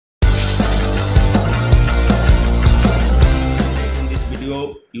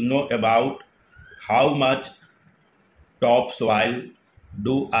you know about how much topsoil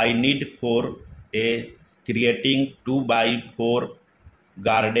do I need for a creating 2 by 4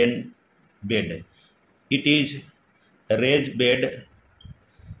 garden bed? It is a raised bed,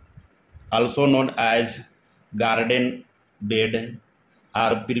 also known as garden bed,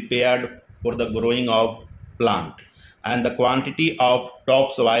 are prepared for the growing of plant, and the quantity of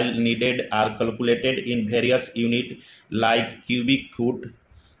topsoil needed are calculated in various units like cubic foot,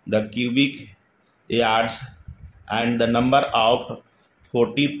 the cubic yards, and the number of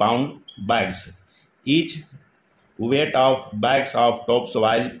 40-pound bags. Each weight of bags of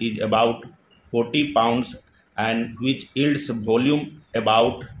topsoil is about 40 pounds, and which yields volume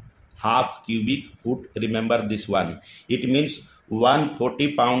about half cubic foot. Remember this one. It means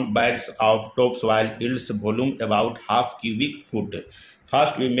 140-pound bags of topsoil yields volume about half cubic foot.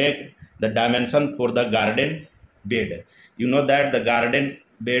 First, we make the dimension for the garden bed. You know that the garden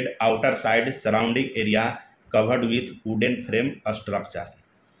bed outer side surrounding area covered with wooden frame structure.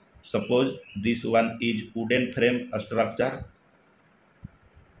 Suppose this one is wooden frame structure.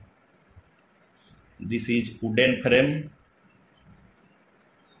 This is wooden frame,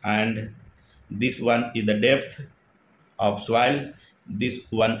 and this one is the depth of soil. This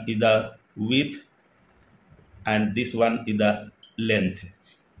one is the width, and this one is the length.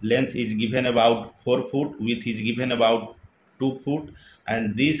 Length is given about 4 foot, width is given about 2 foot,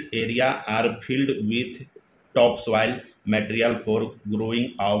 and this area are filled with topsoil material for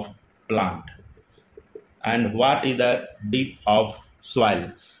growing of plant. And what is the depth of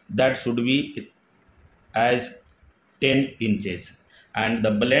soil? That should be as 10 inches. And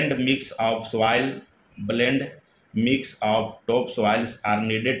the blend mix of topsoils are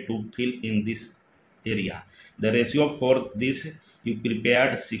needed to fill in this area. The ratio for this, you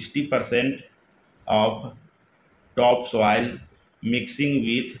prepared 60% of topsoil mixing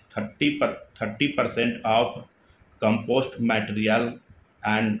with 30% of compost material,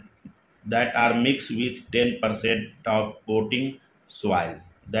 and that are mixed with 10% of potting soil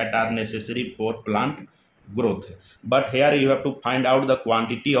that are necessary for plant growth. But here you have to find out the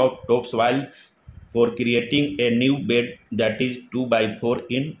quantity of topsoil for creating a new bed, that is 2 by 4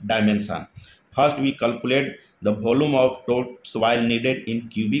 in dimension. First, we calculate the volume of topsoil needed in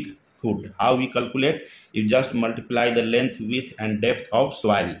cubic foot. How we calculate? You just multiply the length, width, and depth of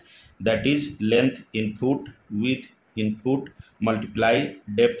soil. That is length in foot, width in foot, multiply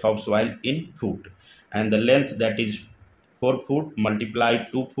depth of soil in foot, and the length, that is 4 foot, multiply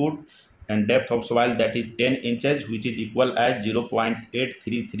 2 foot, and depth of soil, that is 10 inches, which is equal as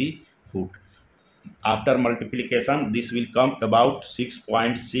 0.833 foot. After multiplication, this will come about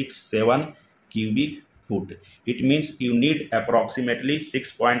 6.67 cubic foot. It means you need approximately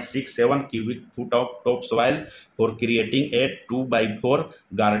 6.67 cubic foot of topsoil for creating a 2 by 4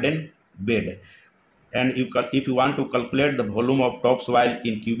 garden bed. And if you want to calculate the volume of topsoil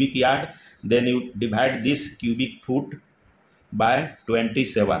in cubic yard, then you divide this cubic foot by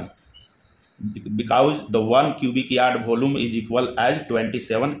 27, because the 1 cubic yard volume is equal as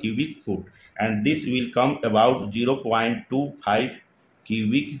 27 cubic foot, and this will come about 0.25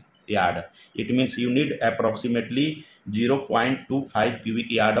 cubic yard. It means you need approximately 0.25 cubic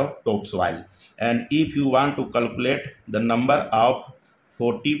yard of topsoil. And if you want to calculate the number of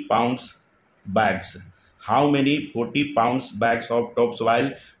 40 pounds bags, how many 40 pounds bags of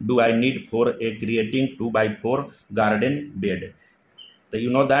topsoil do I need for a creating 2 by 4 garden bed? So you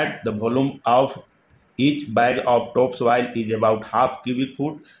know that the volume of each bag of topsoil is about half cubic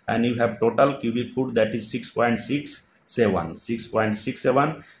foot, and you have total cubic foot, that is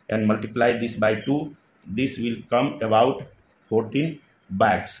 6.67, and multiply this by 2. This will come about 14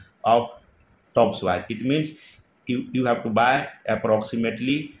 bags of topsoil. It means you have to buy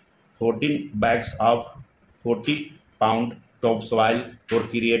approximately 14 bags of 40 pound topsoil for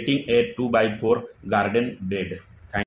creating a 2 by 4 garden bed.